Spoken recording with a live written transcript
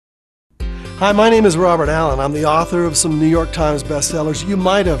Hi, my name is Robert Allen. I'm the author of some New York Times bestsellers you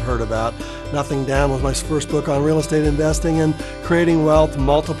might have heard about. Nothing Down was my first book on real estate investing and creating wealth,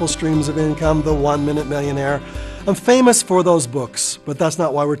 multiple streams of income, The 1 Minute Millionaire. I'm famous for those books, but that's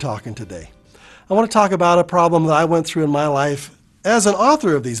not why we're talking today. I want to talk about a problem that I went through in my life as an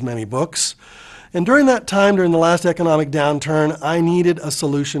author of these many books. And during that time, during the last economic downturn, I needed a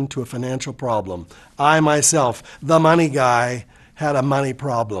solution to a financial problem. I myself, the money guy, had a money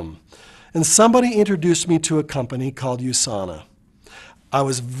problem. And somebody introduced me to a company called Usana. I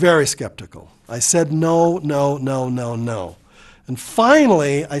was very skeptical. I said no, no, no, no, no. And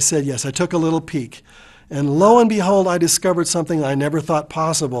finally, I said yes. I took a little peek. And lo and behold, I discovered something I never thought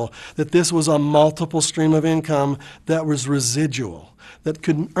possible, that this was a multiple stream of income that was residual, that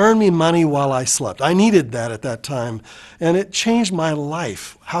could earn me money while I slept. I needed that at that time, and it changed my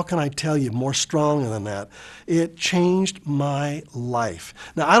life. How can I tell you more strongly than that? It changed my life.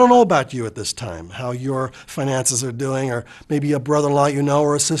 Now, I don't know about you at this time, how your finances are doing, or maybe a brother-in-law you know,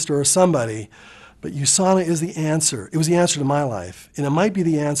 or a sister or somebody, but Usana is the answer. It was the answer to my life, and it might be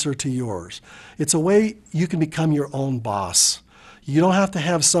the answer to yours. It's a way you can become your own boss. You don't have to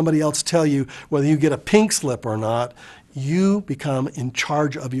have somebody else tell you whether you get a pink slip or not. You become in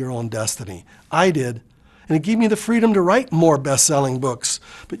charge of your own destiny. I did, and it gave me the freedom to write more best-selling books.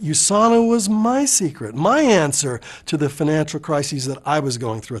 But Usana was my secret, my answer to the financial crises that I was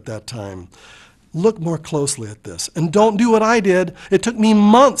going through at that time. Look more closely at this, and don't do what I did. It took me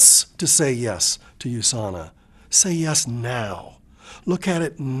months to say yes to Usana. Say yes now. Look at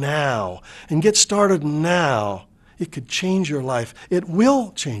it now, and get started now. It could change your life. It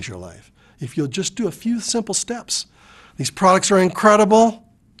will change your life if you'll just do a few simple steps. These products are incredible.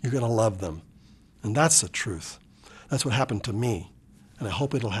 You're going to love them. And that's the truth. That's what happened to me, and I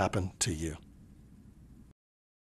hope it'll happen to you.